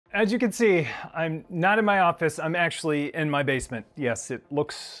As you can see, I'm not in my office, I'm actually in my basement. Yes, it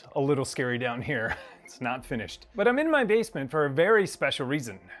looks a little scary down here. It's not finished. But I'm in my basement for a very special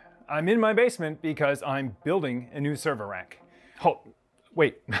reason. I'm in my basement because I'm building a new server rack. Oh,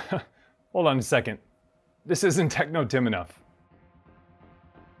 wait, hold on a second. This isn't Techno Tim enough.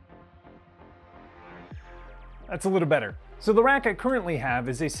 That's a little better. So the rack I currently have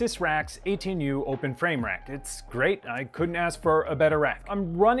is a Sysracks 18U open frame rack. It's great, I couldn't ask for a better rack.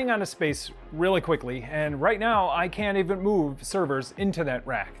 I'm running out of space really quickly, and right now I can't even move servers into that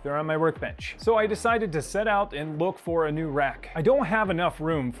rack. They're on my workbench. So I decided to set out and look for a new rack. I don't have enough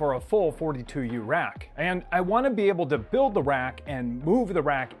room for a full 42U rack, and I want to be able to build the rack and move the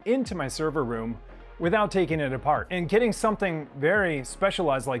rack into my server room without taking it apart. And getting something very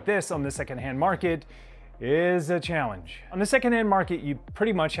specialized like this on the secondhand market is a challenge. On the secondhand market, you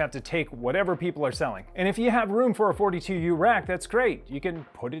pretty much have to take whatever people are selling. And if you have room for a 42U rack, that's great. You can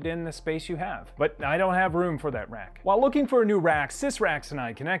put it in the space you have. But I don't have room for that rack. While looking for a new rack, Sysracks and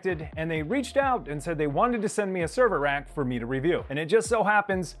I connected, and they reached out and said they wanted to send me a server rack for me to review. And it just so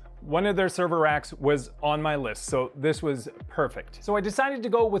happens one of their server racks was on my list, so this was perfect. So I decided to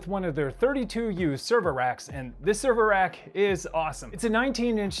go with one of their 32U server racks, and this server rack is awesome. It's a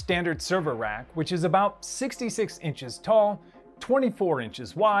 19-inch standard server rack, which is about 66 inches tall, 24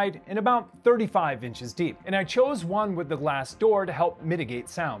 inches wide, and about 35 inches deep. And I chose one with the glass door to help mitigate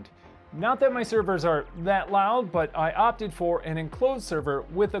sound. Not that my servers are that loud, but I opted for an enclosed server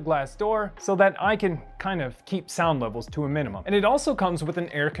with a glass door so that I can kind of keep sound levels to a minimum. And it also comes with an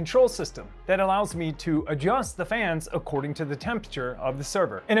air control system that allows me to adjust the fans according to the temperature of the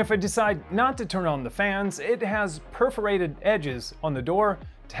server. And if I decide not to turn on the fans, it has perforated edges on the door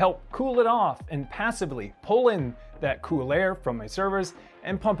to help cool it off and passively pull in that cool air from my servers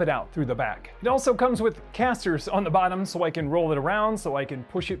and pump it out through the back. It also comes with casters on the bottom so I can roll it around so I can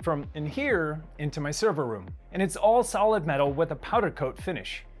push it from in here into my server room. And it's all solid metal with a powder coat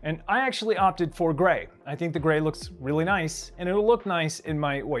finish. And I actually opted for gray. I think the gray looks really nice and it'll look nice in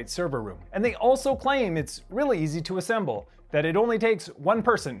my white server room. And they also claim it's really easy to assemble, that it only takes one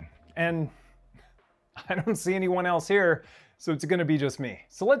person. And I don't see anyone else here, so it's gonna be just me.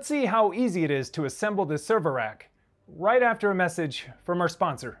 So let's see how easy it is to assemble this server rack right after a message from our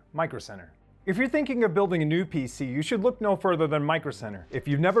sponsor, Micro Center. If you're thinking of building a new PC, you should look no further than Micro Center. If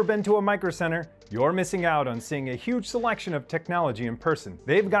you've never been to a Micro Center, you're missing out on seeing a huge selection of technology in person.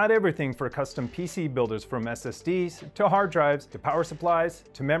 They've got everything for custom PC builders, from SSDs to hard drives to power supplies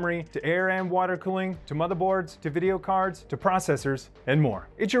to memory to air and water cooling to motherboards to video cards to processors and more.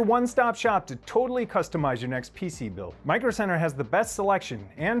 It's your one-stop shop to totally customize your next PC build. Micro Center has the best selection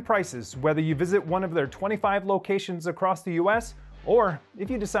and prices whether you visit one of their 25 locations across the US or if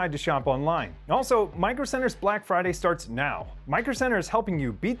you decide to shop online. Also, Micro Center's Black Friday starts now. Micro Center is helping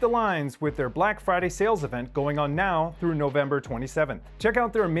you beat the lines with their Black Friday sales event going on now through November 27th. Check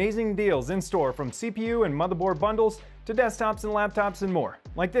out their amazing deals in store, from CPU and motherboard bundles to desktops and laptops and more.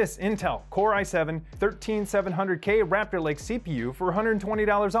 Like this Intel Core i7 13700K Raptor Lake CPU for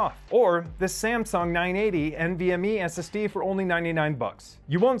 $120 off, or this Samsung 980 NVMe SSD for only 99 bucks.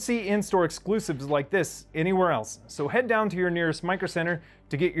 You won't see in-store exclusives like this anywhere else, so head down to your nearest Micro Center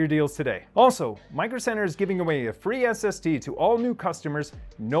to get your deals today. Also, Micro Center is giving away a free SSD to all new customers,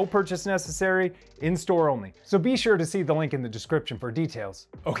 no purchase necessary, in-store only. So be sure to see the link in the description for details.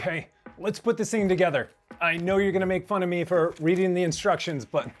 Okay, let's put this thing together. I know you're gonna make fun of me for reading the instructions,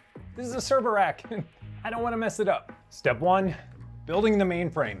 but this is a server rack and I don't wanna mess it up. Step 1, building the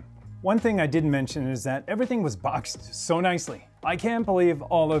mainframe. One thing I didn't mention is that everything was boxed so nicely. I can't believe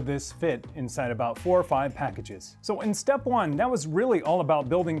all of this fit inside about 4 or 5 packages. So in step 1, that was really all about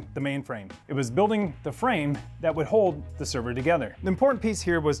building the mainframe. It was building the frame that would hold the server together. The important piece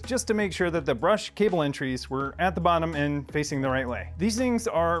here was just to make sure that the brush cable entries were at the bottom and facing the right way. These things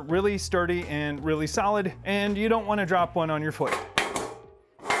are really sturdy and really solid, and you don't want to drop one on your foot.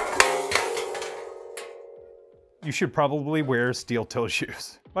 You should probably wear steel toe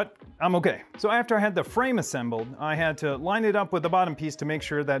shoes. But I'm okay. So after I had the frame assembled, I had to line it up with the bottom piece to make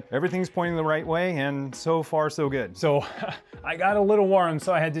sure that everything's pointing the right way, and so far so good. So I got a little warm,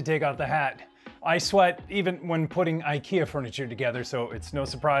 so I had to take off the hat. I sweat even when putting IKEA furniture together, so it's no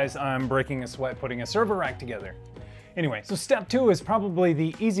surprise I'm breaking a sweat putting a server rack together. Anyway, so step 2 is probably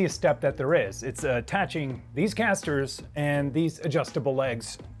the easiest step that there is. It's attaching these casters and these adjustable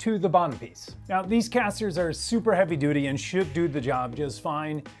legs to the bottom piece. Now, these casters are super heavy duty and should do the job just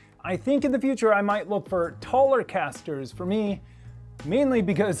fine. I think in the future I might look for taller casters for me, mainly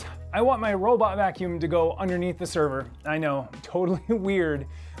because I want my robot vacuum to go underneath the server. I know, totally weird,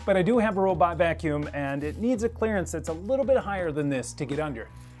 but I do have a robot vacuum and it needs a clearance that's a little bit higher than this to get under.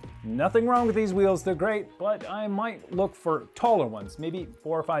 Nothing wrong with these wheels, they're great, but I might look for taller ones, maybe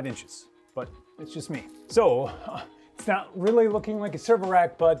 4 or 5 inches, but it's just me. So, it's not really looking like a server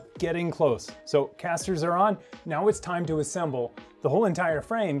rack, but getting close. So casters are on, now it's time to assemble the whole entire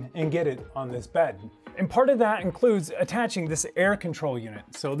frame and get it on this bed. And part of that includes attaching this air control unit.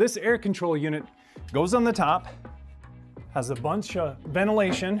 So this air control unit goes on the top, has a bunch of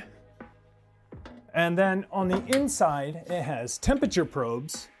ventilation, and then on the inside, it has temperature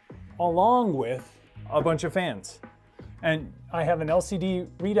probes along with a bunch of fans. And I have an LCD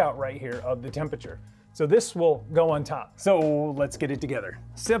readout right here of the temperature. So this will go on top. So let's get it together.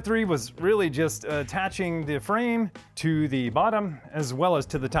 Step 3 was really just attaching the frame to the bottom as well as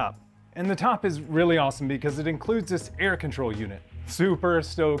to the top. And the top is really awesome because it includes this air control unit. Super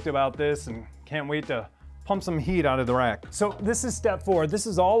stoked about this and can't wait to pump some heat out of the rack. So this is step 4. This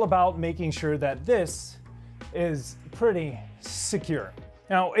is all about making sure that this is pretty secure.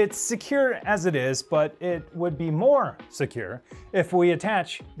 Now it's secure as it is, but it would be more secure if we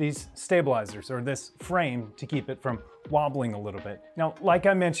attach these stabilizers or this frame to keep it from wobbling a little bit. Now, like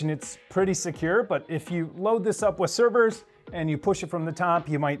I mentioned, it's pretty secure, but if you load this up with servers and you push it from the top,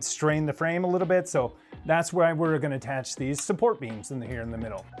 you might strain the frame a little bit. So that's why we're gonna attach these support beams here in the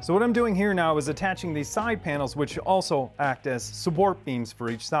middle. So what I'm doing here now is attaching these side panels, which also act as support beams for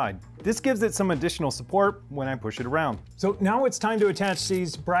each side. This gives it some additional support when I push it around. So now it's time to attach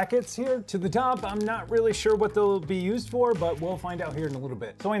these brackets here to the top. I'm not really sure what they'll be used for, but we'll find out here in a little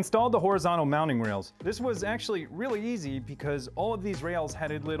bit. So I installed the horizontal mounting rails. This was actually really easy because all of these rails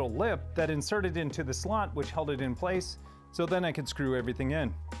had a little lip that inserted into the slot, which held it in place. So then I could screw everything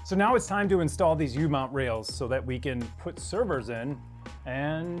in. So now it's time to install these U-mount rails so that we can put servers in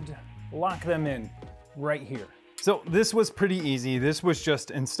and lock them in right here. So this was pretty easy. This was just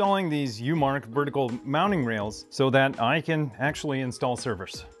installing these U-mark vertical mounting rails so that I can actually install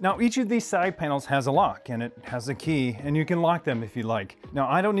servers. Now each of these side panels has a lock and it has a key and you can lock them if you like. Now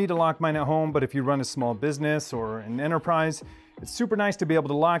I don't need to lock mine at home, but if you run a small business or an enterprise, it's super nice to be able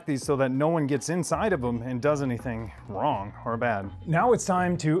to lock these so that no one gets inside of them and does anything wrong or bad. Now it's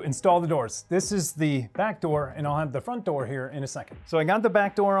time to install the doors. This is the back door and I'll have the front door here in a second. So I got the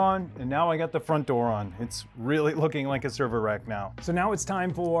back door on and now I got the front door on. It's really looking like a server rack now. So now it's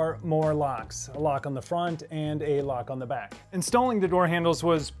time for more locks. A lock on the front and a lock on the back. Installing the door handles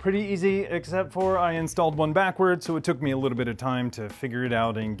was pretty easy except for I installed one backwards, so it took me a little bit of time to figure it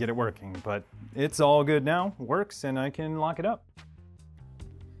out and get it working. But it's all good now, works, and I can lock it up.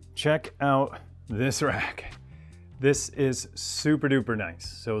 Check out this rack. This is super duper nice.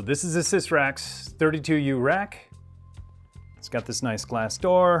 So this is a Sysracks 32U rack. It's got this nice glass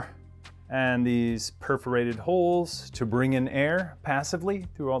door and these perforated holes to bring in air passively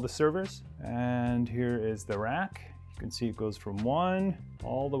through all the servers. And here is the rack. You can see it goes from 1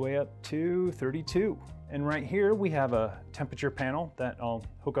 all the way up to 32. And right here we have a temperature panel that I'll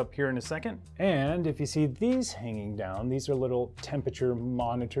hook up here in a second. And if you see these hanging down, these are little temperature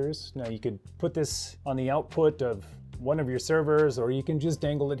monitors. Now you could put this on the output of one of your servers, or you can just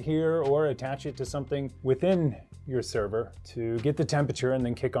dangle it here or attach it to something within your server to get the temperature and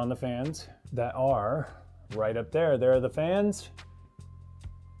then kick on the fans that are right up there. There are the fans.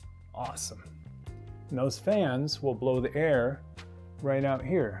 Awesome. And those fans will blow the air right out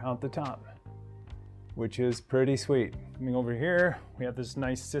here, out the top, which is pretty sweet. Coming over here, we have this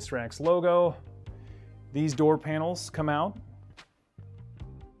nice Sysracks logo. These door panels come out,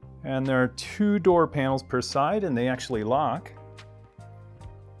 and there are 2 door panels per side, and they actually lock.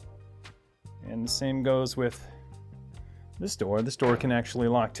 And the same goes with this door. This door can actually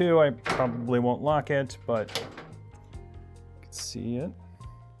lock too. I probably won't lock it, but you can see it.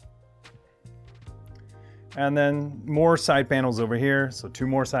 And then more side panels over here. So 2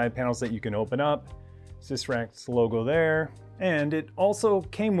 more side panels that you can open up. Sysracks logo there. And it also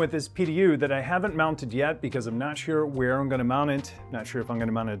came with this PDU that I haven't mounted yet because I'm not sure where I'm gonna mount it. Not sure if I'm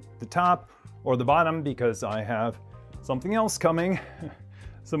gonna mount it at the top or the bottom because I have something else coming.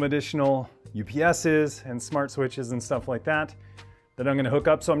 Some additional UPSs and smart switches and stuff like that I'm gonna hook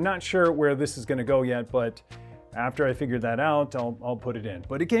up. So I'm not sure where this is gonna go yet, but after I figure that out, I'll put it in.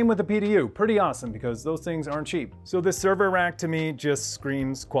 But it came with a PDU, pretty awesome because those things aren't cheap. So this server rack to me just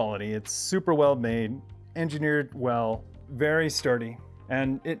screams quality. It's super well made, engineered well, very sturdy,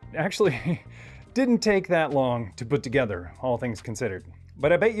 and it actually didn't take that long to put together, all things considered.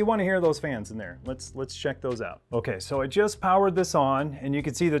 But I bet you want to hear those fans in there. Let's check those out. Okay, so I just powered this on, and you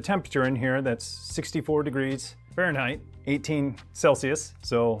can see the temperature in here. That's 64 degrees Fahrenheit, 18 Celsius.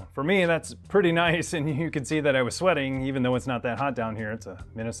 So for me, that's pretty nice, and you can see that I was sweating, even though it's not that hot down here. It's a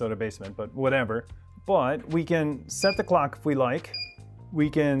Minnesota basement, but whatever. But we can set the clock if we like. we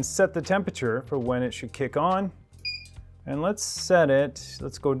can set the temperature for when it should kick on. And let's set it,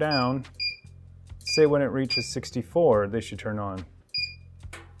 let's go down. Say when it reaches 64, they should turn on.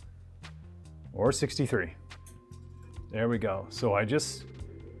 Or 63. There we go. So I just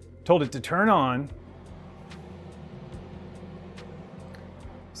told it to turn on.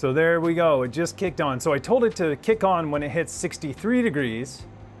 So there we go, it just kicked on. So I told it to kick on when it hits 63 degrees,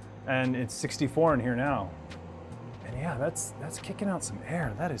 and it's 64 in here now. And yeah, that's kicking out some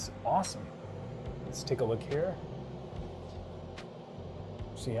air. That is awesome. Let's take a look here.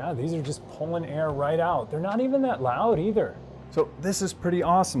 So yeah, these are just pulling air right out. They're not even that loud either. So this is pretty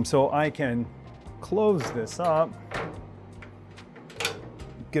awesome. So I can close this up,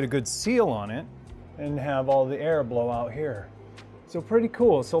 get a good seal on it, and have all the air blow out here. So pretty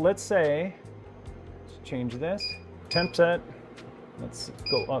cool. So let's say, let's change this. Temp set, let's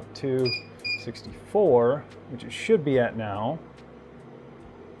go up to 64, which it should be at now.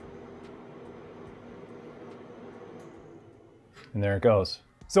 And there it goes.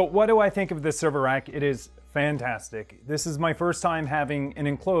 So what do I think of this server rack? It is fantastic. This is my first time having an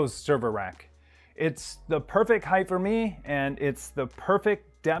enclosed server rack. It's the perfect height for me, and it's the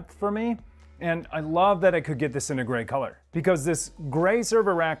perfect depth for me. And I love that I could get this in a gray color, because this gray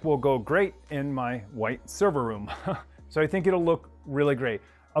server rack will go great in my white server room. So I think it'll look really great.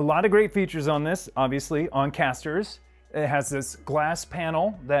 A lot of great features on this, obviously, on casters. It has this glass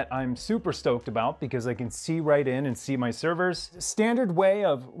panel that I'm super stoked about because I can see right in and see my servers. Standard way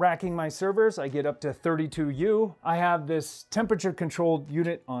of racking my servers, I get up to 32U. I have this temperature controlled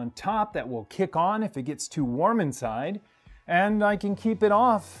unit on top that will kick on if it gets too warm inside, and I can keep it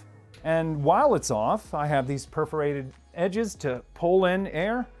off. And while it's off, I have these perforated edges to pull in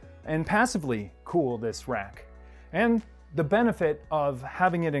air and passively cool this rack. And the benefit of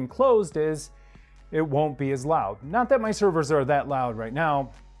having it enclosed is it won't be as loud. Not that my servers are that loud right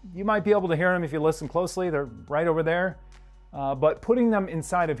now. You might be able to hear them if you listen closely. They're right over there. But putting them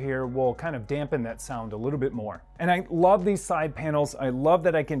inside of here will kind of dampen that sound a little bit more. And I love these side panels. I love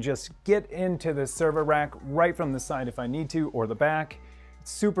that I can just get into the server rack right from the side if I need to, or the back.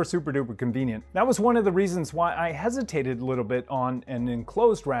 It's super, super duper convenient. That was one of the reasons why I hesitated a little bit on an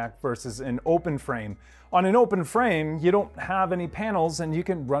enclosed rack versus an open frame. On an open frame, you don't have any panels and you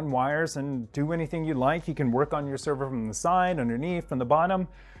can run wires and do anything you like. You can work on your server from the side, underneath, from the bottom,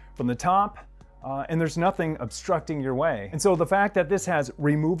 from the top. And there's nothing obstructing your way. And so the fact that this has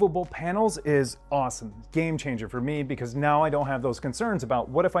removable panels is awesome. Game changer for me, because now I don't have those concerns about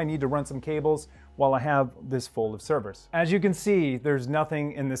what if I need to run some cables while I have this full of servers. As you can see, there's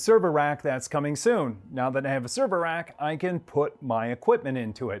nothing in the server rack that's coming soon. Now that I have a server rack, I can put my equipment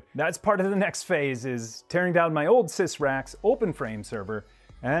into it. That's part of the next phase, is tearing down my old Sysracks open frame server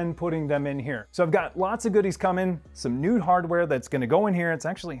and putting them in here. So I've got lots of goodies coming, some new hardware that's gonna go in here. It's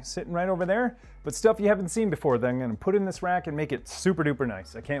actually sitting right over there, but stuff you haven't seen before that I'm gonna put in this rack and make it super duper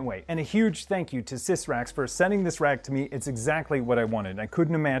nice. I can't wait. And a huge thank you to Sysracks for sending this rack to me. It's exactly what I wanted. I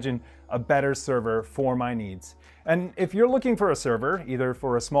couldn't imagine a better server for my needs. And if you're looking for a server, either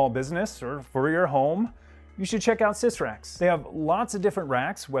for a small business or for your home, you should check out Sysracks. They have lots of different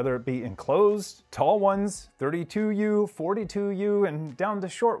racks, whether it be enclosed, tall ones, 32U, 42U, and down to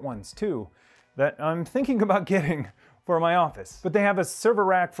short ones too, that I'm thinking about getting for my office. But they have a server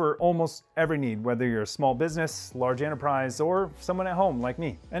rack for almost every need, whether you're a small business, large enterprise, or someone at home like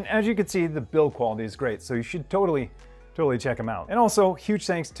me. And as you can see, the build quality is great, so you should totally check them out. And also, huge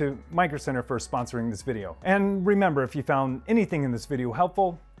thanks to Micro Center for sponsoring this video. And remember, if you found anything in this video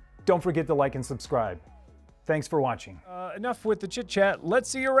helpful, don't forget to like and subscribe. Thanks for watching. Enough with the chit chat. Let's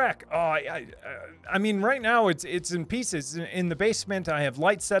see your rack. Oh, I mean, right now it's in pieces. In the basement, I have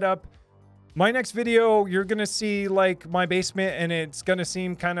lights set up. My next video, you're gonna see like my basement, and it's gonna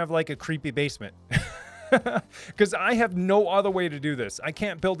seem kind of like a creepy basement. Because I have no other way to do this. I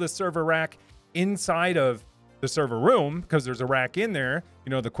can't build this server rack inside of the server room because there's a rack in there. You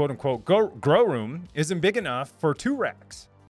know, the quote unquote grow room isn't big enough for 2 racks.